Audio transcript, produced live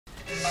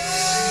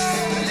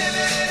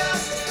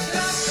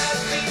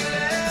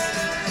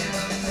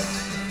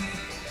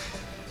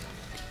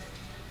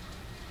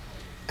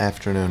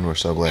afternoon. We're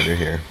so glad you're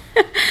here.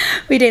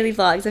 We daily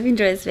vlogs. If you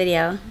enjoyed this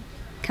video,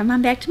 come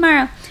on back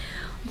tomorrow.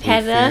 We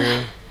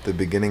fear the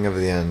beginning of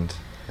the end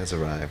has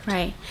arrived.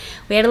 Right.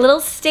 We had a little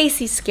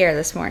Stacy scare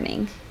this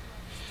morning.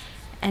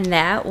 And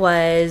that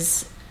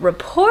was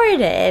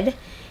reported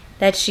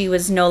that she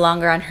was no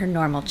longer on her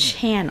normal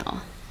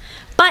channel.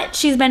 But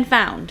she's been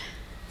found.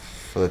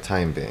 For the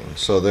time being.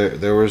 So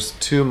there was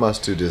two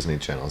must-do Disney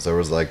channels. There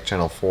was like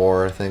channel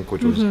 4, I think,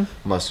 which was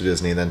must-do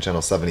Disney, then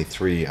channel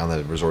 73 on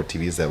the resort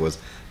TVs that was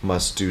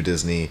must-do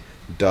Disney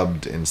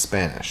dubbed in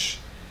Spanish.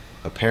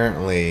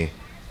 Apparently,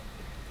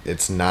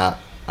 it's not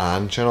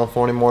on channel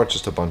 4 anymore. It's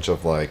just a bunch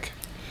of like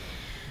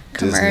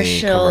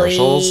Disney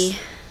commercials.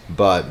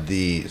 But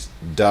the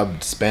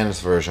dubbed Spanish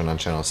version on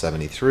channel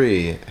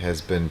 73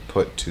 has been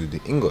put to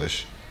the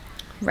English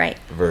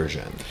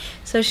version.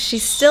 So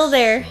she's still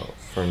there. So,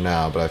 for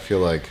now, but I feel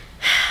like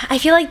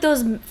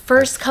those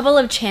first couple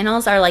of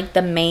channels are like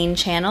the main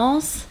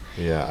channels.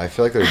 Yeah, I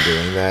feel like they're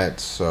doing that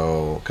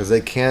so because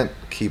they can't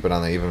keep it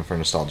on there even for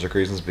nostalgic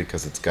reasons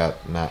because it's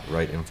got not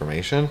right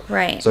information.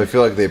 Right. So I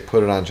feel like they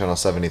put it on channel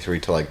 73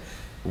 to like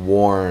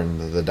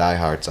warn the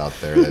diehards out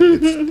there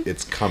that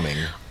it's coming.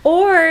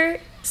 Or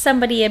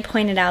somebody had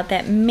pointed out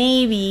that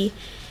maybe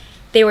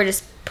they were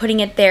just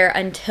putting it there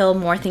until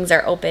more things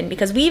are open,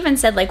 because we even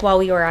said like while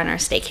we were on our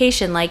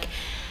staycation, like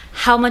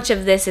how much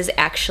of this is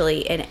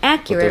actually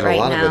inaccurate right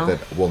now. There's a lot of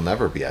it that will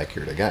never be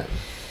accurate again.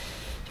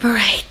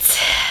 Right.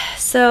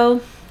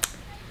 So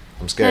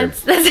I'm scared.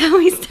 That's how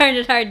we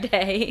started our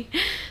day.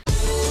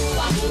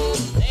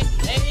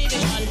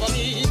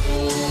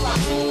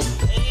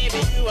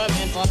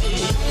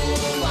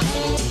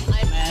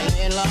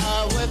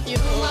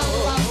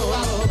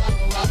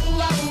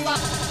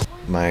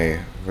 My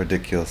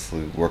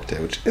ridiculously work day,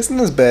 which isn't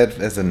as bad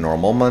as a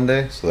normal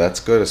Monday, so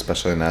that's good,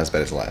 especially not as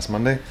bad as last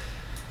Monday,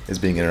 is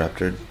being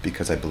interrupted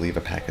because I believe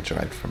a package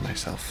arrived from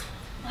myself.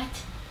 What?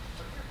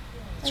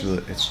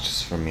 It's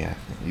just for me. I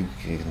think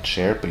you can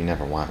share it, but you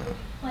never want it.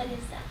 What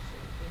is that?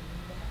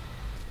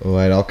 Oh,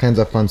 I had all kinds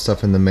of fun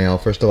stuff in the mail.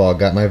 First of all, I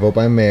got my vote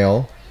by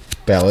mail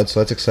ballot, so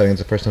that's exciting.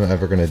 It's the first time I'm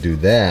ever going to do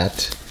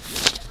that.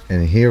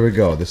 And here we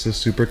go. This is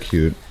super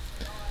cute.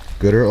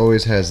 Gooder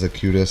always has the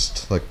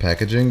cutest like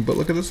packaging, but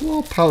look at this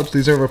little pouch.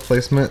 These are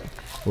replacement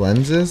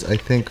lenses. I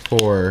think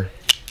those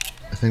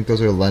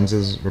are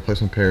lenses,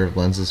 replacement pair of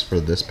lenses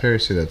for this pair. You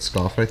see that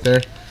scoff right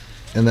there?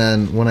 And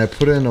then when I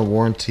put in a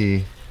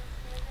warranty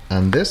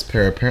on this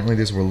pair, apparently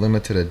these were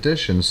limited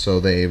editions, so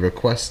they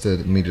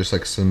requested me just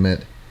like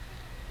submit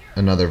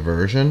another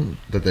version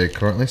that they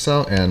currently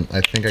sell, and I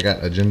think I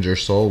got a ginger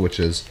sole, which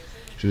should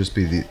just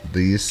be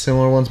these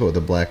similar ones, but with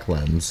a black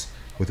lens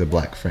with a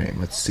black frame.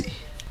 Let's see.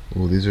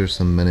 Oh, these are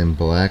some Men in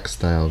Black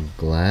style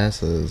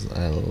glasses.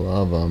 I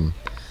love them.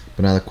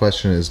 But now the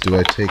question is, do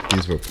I take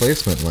these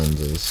replacement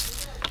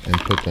lenses and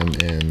put them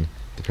in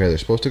the pair they're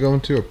supposed to go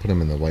into, or put them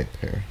in the white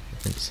pair? I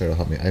think Sarah will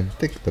help me. I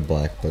think the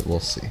black, but we'll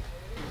see.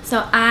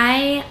 So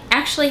I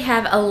actually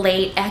have a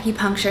late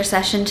acupuncture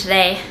session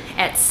today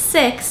at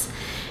 6.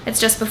 It's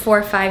just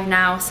before 5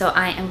 now, so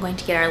I am going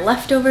to get our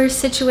leftovers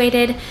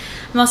situated.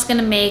 I'm also going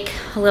to make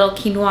a little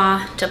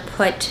quinoa to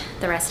put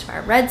the rest of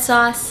our red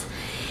sauce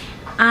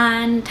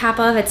on top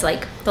of. It's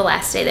like the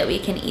last day that we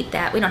can eat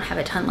that. We don't have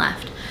a ton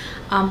left.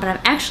 But I'm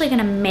actually going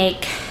to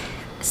make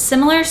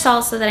similar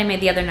salsa that I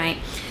made the other night.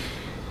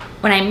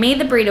 When I made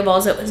the burrito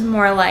bowls, it was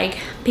more like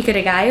pico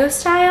de gallo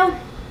style.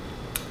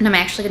 And I'm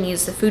actually going to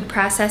use the food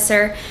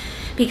processor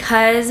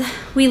because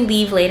we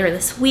leave later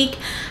this week.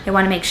 I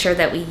want to make sure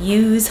that we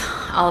use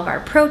all of our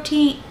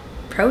produce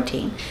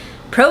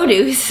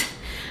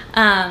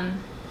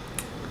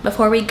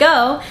before we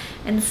go.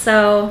 And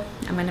so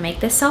I'm going to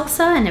make this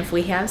salsa, and if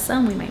we have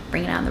some, we might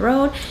bring it on the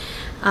road,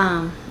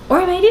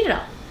 or I might eat it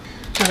all.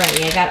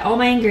 Alrighty, I got all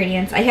my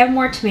ingredients. I have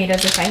more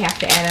tomatoes if I have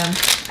to add them.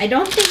 I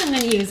don't think I'm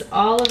going to use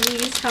all of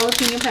these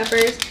jalapeno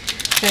peppers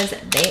because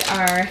they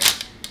are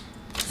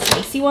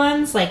spicy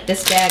ones, like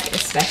this bag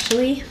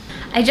especially.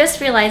 I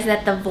just realized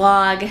that the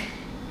vlog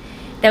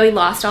that we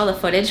lost all the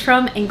footage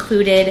from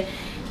included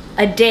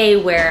a day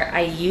where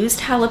I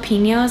used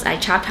jalapenos, I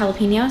chopped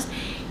jalapenos,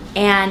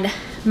 and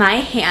my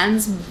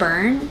hands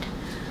burned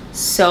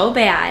so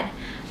bad.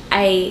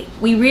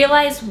 We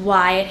realized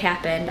why it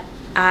happened.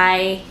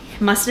 I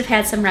must have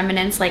had some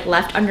remnants like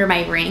left under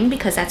my ring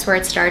because that's where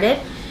it started.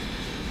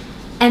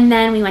 And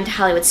then we went to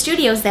Hollywood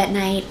Studios that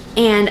night,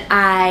 and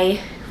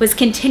I was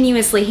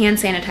continuously hand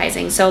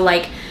sanitizing. So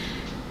like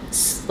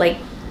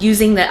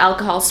using the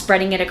alcohol,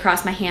 spreading it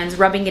across my hands,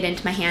 rubbing it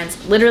into my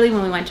hands. Literally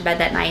when we went to bed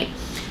that night,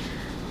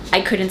 I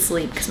couldn't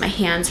sleep because my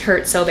hands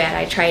hurt so bad.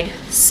 I tried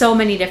so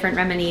many different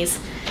remedies.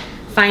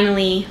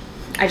 Finally,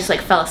 I just like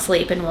fell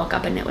asleep and woke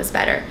up and it was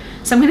better.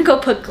 So I'm gonna go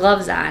put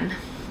gloves on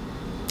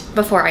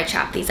before I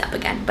chop these up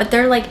again. But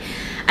they're like,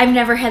 I've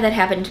never had that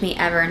happen to me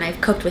ever, and I've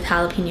cooked with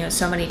jalapenos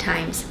so many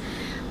times.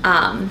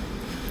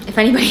 If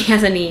anybody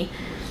has any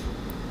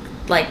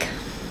like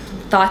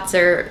thoughts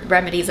or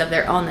remedies of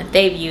their own that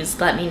they've used,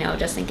 let me know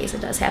just in case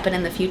it does happen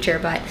in the future.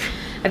 But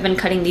I've been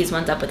cutting these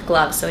ones up with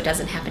gloves so it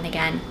doesn't happen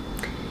again.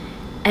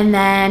 And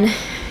then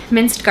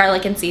minced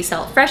garlic and sea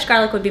salt. Fresh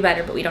garlic would be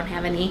better, but we don't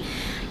have any.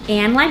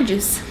 And lime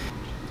juice.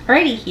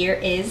 Alrighty, here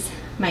is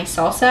my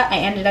salsa. I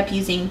ended up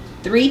using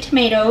 3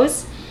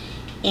 tomatoes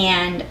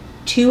and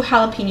 2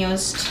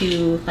 jalapenos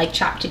to like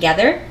chop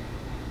together,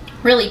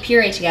 really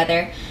puree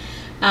together.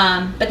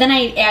 But then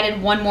I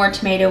added 1 more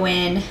tomato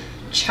in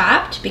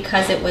chopped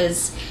because it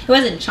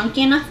wasn't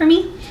chunky enough for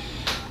me.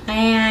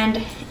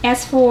 And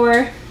as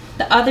for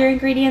the other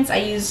ingredients, I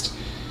used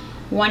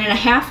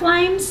 1.5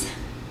 limes,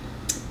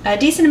 a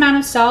decent amount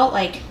of salt,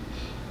 like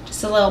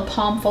just a little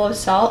palmful of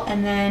salt,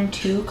 and then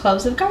 2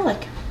 cloves of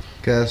garlic.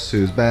 Guess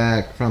who's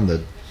back from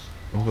the,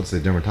 oh, what's the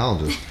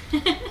dermatologist?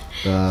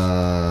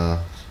 The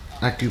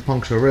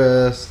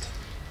acupuncturist.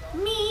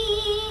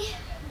 Me.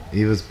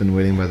 Eva's been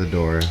waiting by the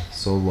door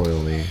so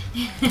loyally.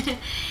 It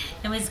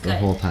was good. The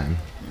whole time.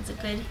 It was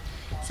a good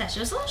session.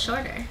 It was a little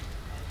shorter,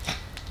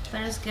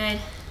 but it was good.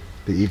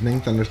 The evening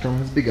thunderstorm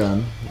has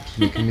begun, which is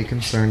making me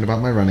concerned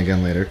about my run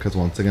again later, because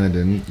once again I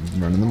didn't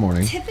run in the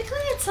morning. Typically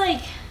it's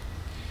like,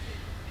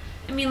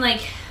 I mean, like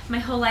my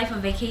whole life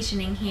of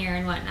vacationing here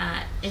and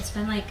whatnot, it's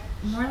been like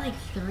more like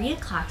 3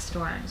 o'clock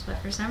storms, but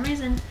for some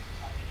reason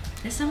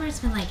this summer it's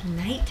been like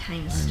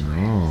nighttime storms.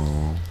 I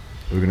know.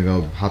 We're gonna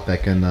go hop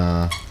back in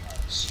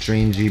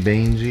Strangey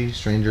Bangy,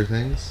 Stranger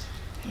Things?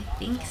 I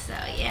think so,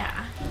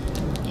 yeah.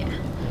 Yeah.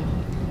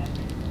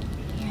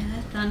 Hear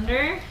the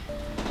thunder?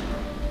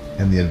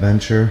 And the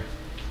adventure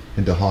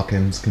into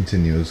Hawkins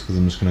continues, because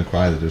I'm just gonna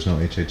cry that there's no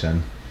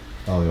HHN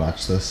while we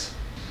watch this.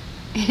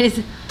 It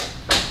is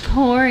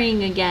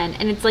pouring again,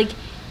 and it's like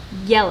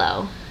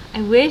yellow.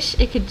 I wish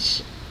it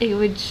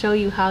would show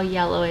you how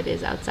yellow it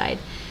is outside.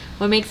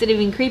 What makes it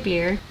even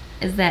creepier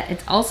is that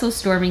it's also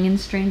storming in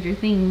Stranger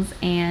Things,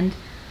 and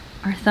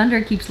our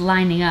thunder keeps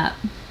lining up.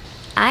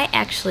 I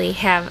actually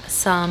have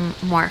some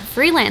more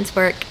freelance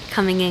work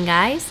coming in,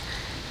 guys.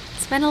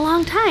 It's been a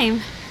long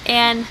time,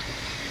 and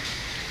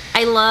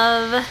I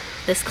love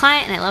this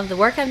client and I love the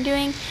work I'm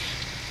doing,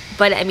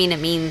 but I mean, it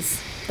means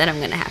that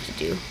I'm gonna have to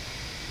do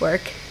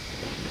work.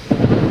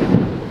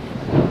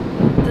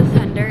 The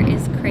thunder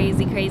is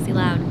crazy, crazy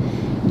loud.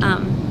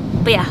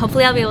 But yeah,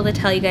 hopefully I'll be able to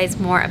tell you guys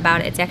more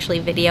about it. It's actually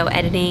video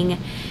editing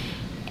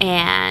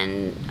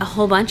and a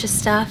whole bunch of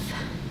stuff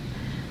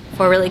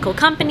for really cool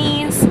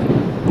companies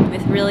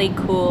with really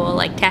cool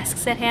like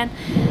tasks at hand.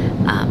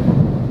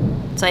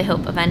 So I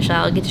hope eventually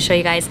I'll get to show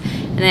you guys.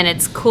 And then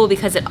it's cool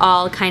because it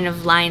all kind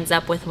of lines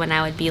up with when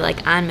I would be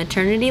like on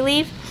maternity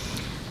leave.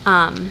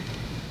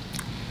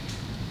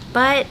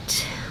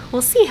 But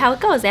we'll see how it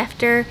goes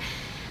after.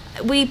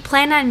 We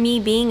plan on me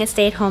being a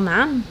stay-at-home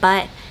mom,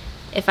 but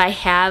if I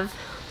have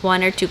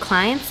 1 or 2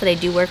 clients that I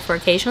do work for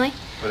occasionally,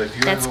 but if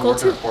you that's ever cool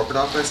work too. in a corporate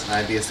office and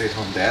I'd be a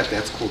stay-at-home dad,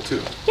 that's cool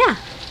too. Yeah.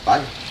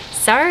 Bye.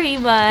 Sorry,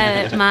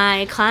 but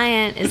my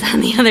client is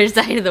on the other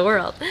side of the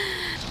world.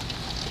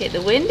 Okay,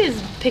 the wind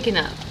is picking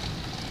up.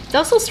 It's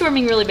also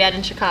storming really bad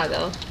in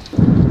Chicago.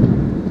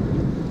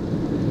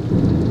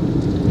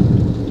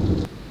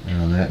 And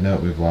on that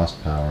note, we've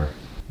lost power.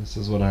 This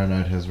is what our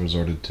night has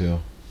resorted to.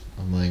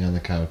 I'm laying on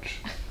the couch.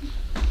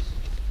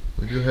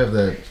 We do have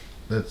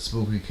that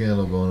spooky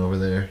candle going over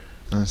there.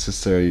 That's just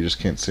Sarah, you just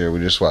can't see her. We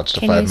just watched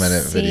a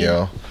 5-minute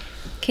video.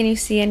 Can you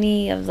see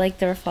any of like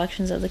the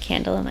reflections of the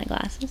candle in my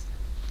glasses?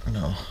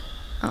 No.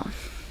 Oh.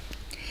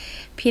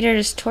 Peter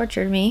just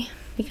tortured me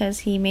because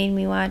he made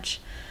me watch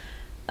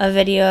a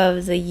video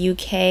of the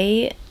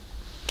UK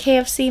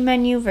KFC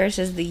menu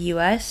versus the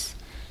US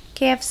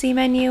KFC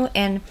menu,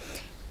 and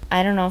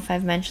I don't know if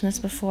I've mentioned this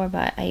before,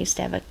 but I used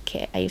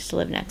to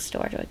live next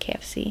door to a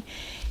KFC,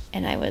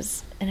 and I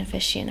was an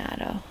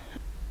aficionado.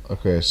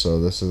 Okay, so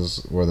this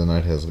is where the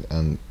night has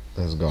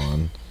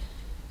gone.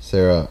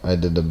 Sarah, I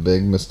did a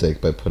big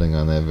mistake by putting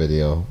on that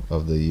video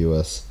of the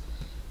US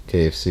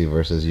KFC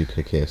versus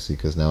UK KFC,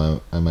 because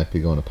now I might be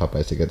going to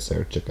Popeyes to get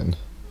Sarah chicken.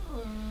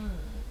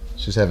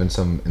 She's having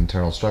some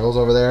internal struggles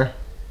over there,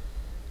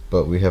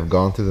 but we have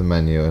gone through the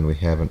menu and we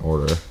have an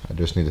order. I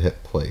just need to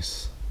hit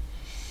place,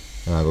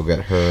 and I'll go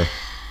get her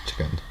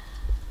chicken.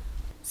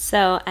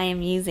 So I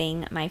am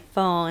using my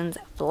phone's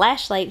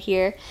flashlight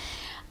here.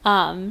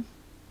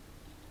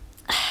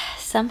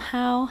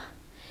 Somehow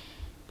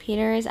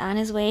Peter is on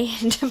his way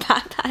to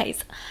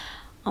Popeyes.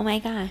 Oh my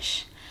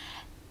gosh.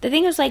 The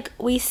thing is, like,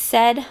 we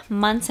said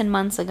months and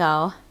months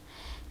ago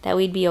that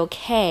we'd be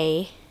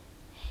okay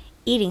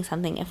eating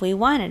something if we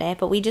wanted it,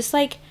 but we just,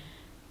 like,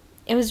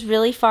 it was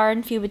really far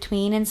and few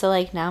between, and so,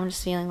 like, now I'm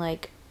just feeling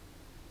like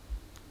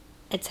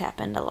it's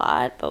happened a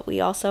lot, but we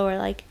also were,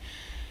 like,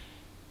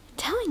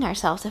 telling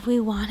ourselves if we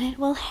want it,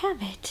 we'll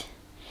have it.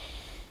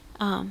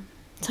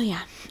 So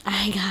yeah,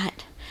 I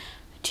got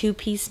a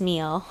 2-piece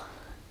meal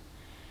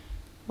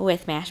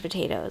with mashed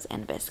potatoes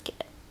and a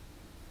biscuit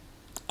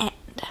and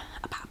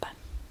a papa.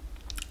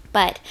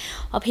 But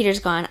while Peter's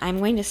gone, I'm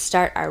going to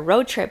start our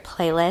road trip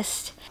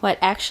playlist. What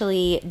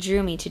actually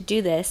drew me to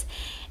do this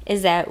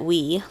is that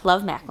we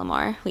love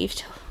Macklemore.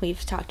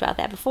 We've talked about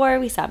that before.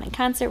 We saw him in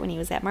concert when he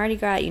was at Mardi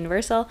Gras at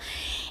Universal.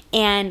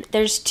 And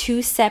there's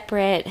 2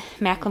 separate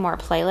Macklemore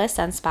playlists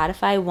on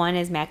Spotify. One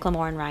is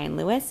Macklemore and Ryan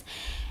Lewis,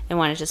 and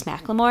one is just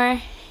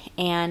Macklemore.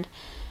 and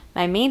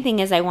my main thing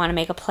is I want to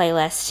make a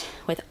playlist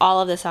with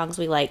all of the songs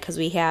we like, because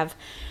we have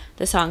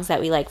the songs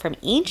that we like from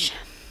each.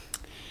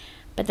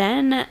 But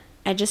then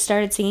I just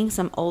started singing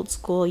some old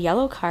school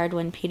Yellow Card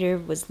when Peter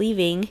was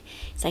leaving.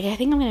 He's like, I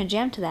think I'm going to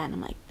jam to that. And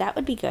I'm like, that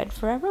would be good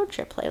for a road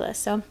trip playlist.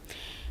 So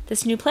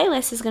this new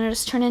playlist is going to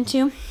just turn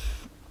into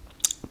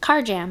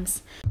car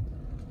jams.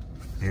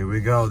 Here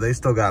we go. They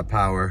still got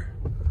power.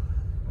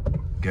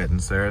 Getting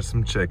Sarah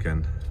some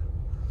chicken.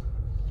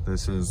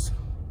 This is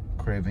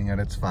craving at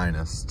its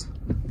finest.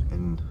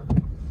 And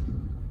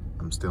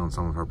I'm stealing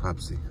some of her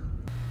Pepsi.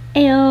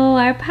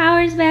 Ayo, our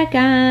power's back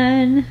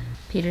on.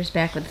 Peter's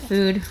back with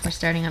food. We're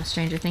starting up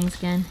Stranger Things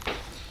again.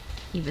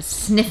 He was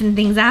sniffing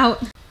things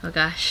out. Oh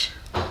gosh.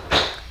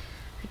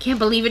 I can't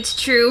believe it's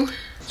true.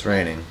 It's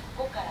raining.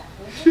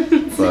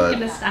 It's But not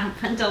gonna stop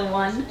until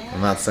 1.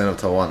 I'm not staying up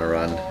till 1 to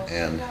run,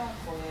 and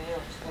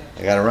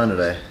I gotta run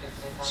today.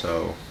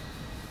 So,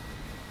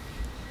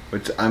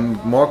 which I'm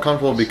more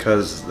comfortable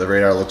because the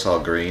radar looks all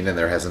green and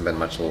there hasn't been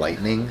much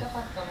lightning.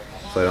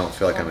 So I don't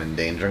feel like I'm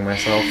endangering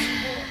myself.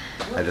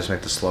 I just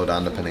make to slow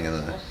down depending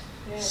on the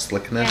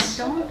slickness.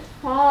 Yeah, don't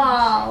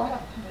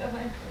fall.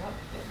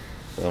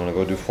 So I'm gonna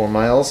go do 4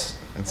 miles.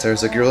 And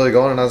Sarah's like, "You're really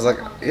going?" And I was like,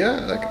 "Yeah,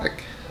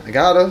 like I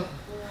gotta.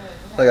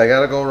 Like I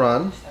gotta go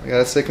run. I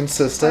gotta stay Or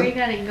consistent. you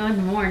gotta go in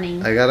the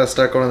morning. I gotta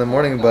start going in the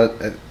morning."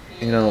 But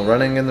you know,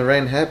 running in the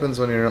rain happens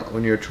when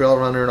you're a trail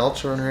runner and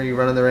ultra runner. You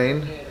run in the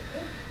rain.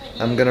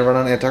 I'm gonna run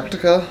on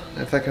Antarctica.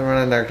 If I can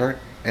run in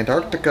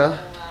Antarctica,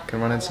 I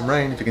can run in some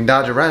rain. If you can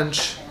dodge a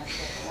wrench,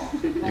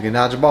 you can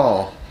dodge a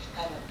ball.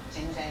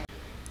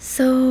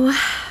 So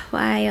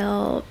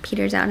while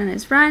Peter's out on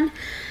his run,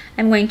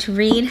 I'm going to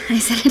read. I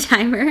set a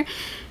timer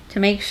to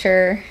make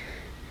sure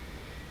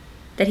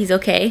that he's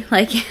okay.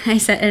 Like I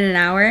set in an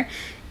hour.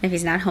 If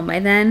he's not home by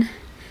then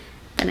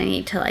I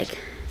need to like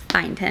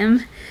find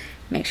him,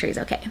 make sure he's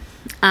okay.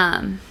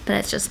 But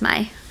that's just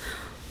my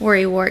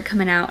worry wart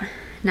coming out.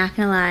 Not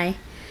gonna lie,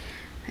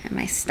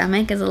 my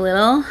stomach is a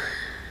little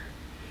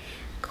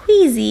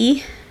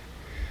queasy,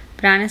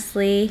 but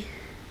honestly,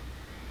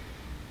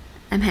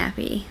 I'm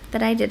happy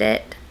that I did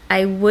it.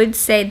 I would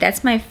say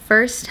that's my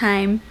first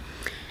time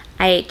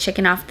I ate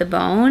chicken off the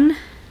bone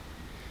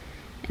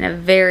in a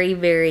very,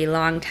 very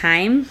long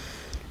time.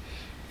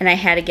 And I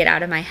had to get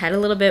out of my head a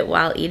little bit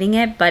while eating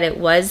it, but it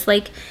was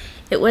like,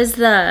 it was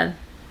the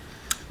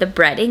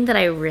breading that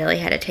I really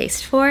had a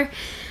taste for.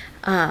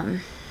 But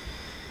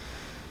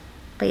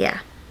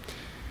yeah,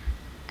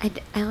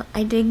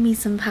 I dig me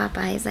some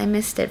Popeyes. I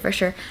missed it for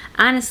sure.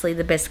 Honestly,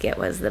 the biscuit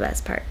was the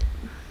best part.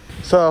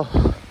 So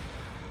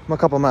I'm a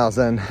couple miles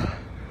in.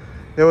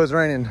 It was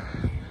raining,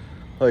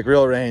 like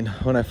real rain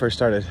when I first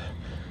started.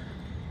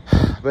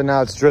 But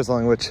now it's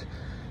drizzling, which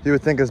you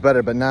would think is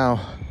better, but now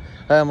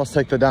I almost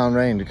take the down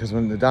rain, because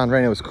when the down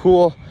rain it was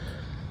cool,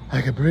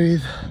 I could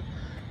breathe.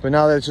 But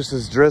now that it's just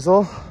this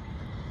drizzle,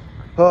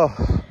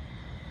 oh,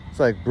 it's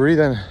like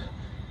breathing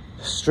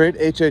straight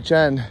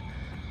HHN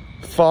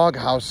fog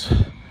house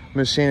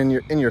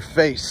machine in your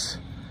face.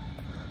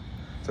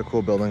 It's a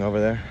cool building over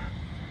there.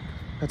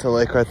 That's a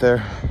lake right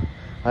there.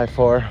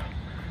 I-4.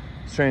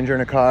 Stranger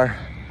in a car.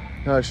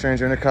 Another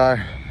stranger in a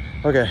car.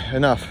 Okay,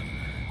 enough.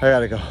 I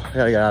gotta go. I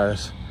gotta get out of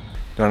this. Do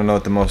you wanna know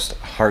what the most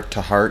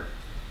heart-to-heart,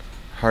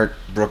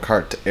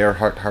 Brookhart to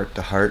Earhart,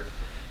 heart-to-heart,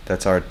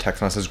 that's our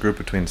text message group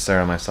between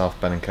Sarah, myself,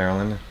 Ben, and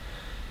Carolyn,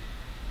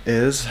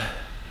 is?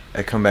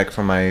 I come back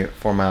from my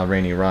 4-mile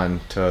rainy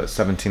run to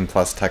 17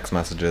 plus text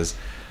messages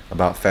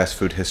about fast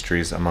food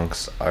histories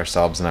amongst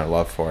ourselves and our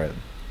love for it.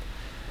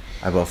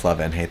 I both love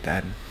it and hate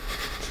that.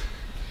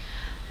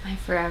 My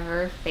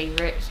forever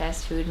favorite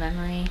fast food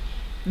memory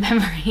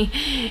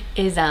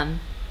is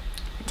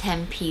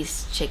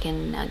 10-piece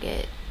chicken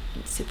nugget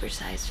and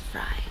supersized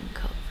fry and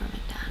Coke from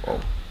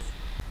McDonald's.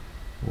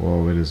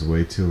 Whoa, it is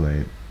way too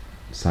late.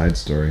 Side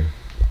story.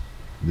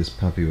 This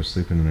puppy was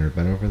sleeping in her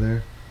bed over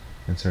there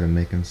and started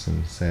making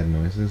some sad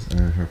noises, and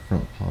then her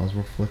front paws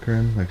were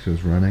flickering like she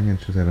was running and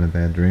she was having a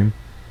bad dream.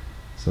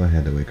 So I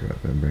had to wake her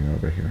up and bring her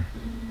over here.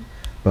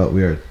 But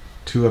we are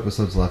 2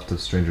 episodes left of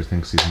Stranger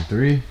Things Season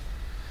 3.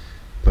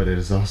 But it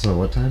is also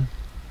what time?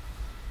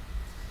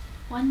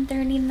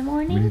 1:30 in the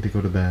morning. We need to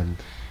go to bed.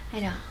 I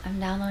know. I'm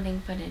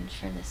downloading footage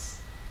for this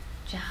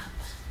job.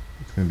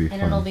 It's gonna be fun.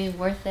 And it'll be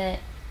worth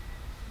it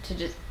to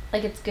just,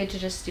 like, it's good to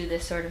just do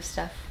this sort of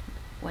stuff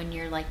when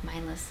you're like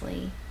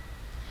mindlessly,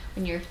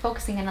 when you're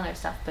focusing on other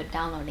stuff but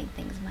downloading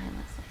things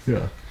mindlessly. So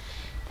Yeah.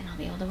 then I'll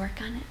be able to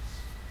work on it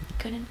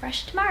good and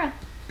fresh tomorrow.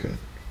 Good.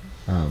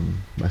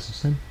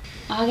 Message time?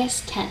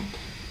 August 10th.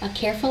 A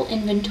careful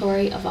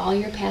inventory of all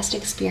your past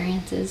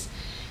experiences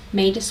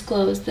may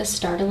disclose the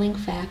startling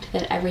fact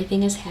that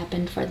everything has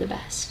happened for the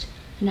best.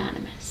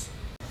 Anonymous.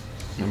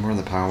 Remember when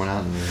the power went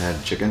out and we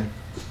had chicken?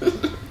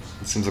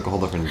 It seems like a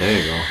whole different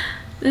day ago.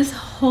 This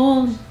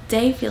whole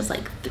day feels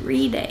like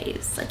 3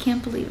 days. I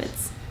can't believe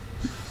it's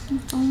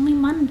only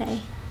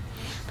Monday.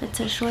 But it's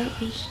a short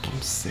week.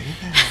 Don't say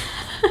that.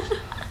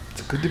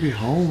 It's good to be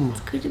home.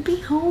 It's good to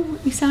be home.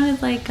 You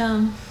sounded like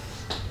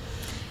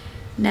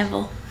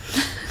Neville.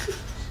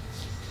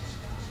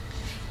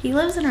 He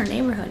lives in our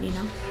neighborhood, you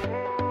know.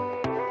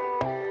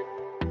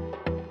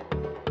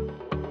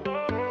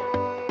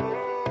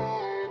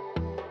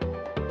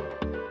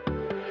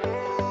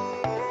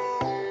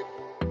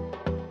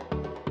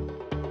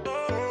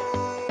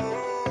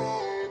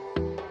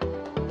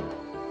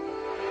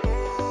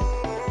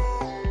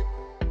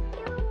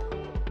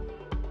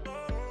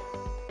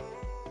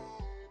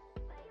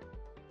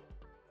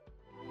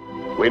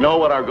 We know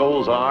what our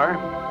goals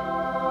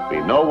are.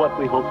 We know what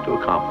we hope to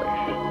accomplish.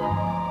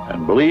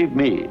 And believe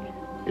me,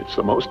 it's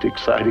the most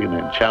exciting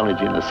and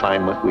challenging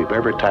assignment we've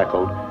ever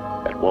tackled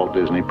at Walt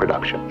Disney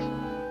Productions.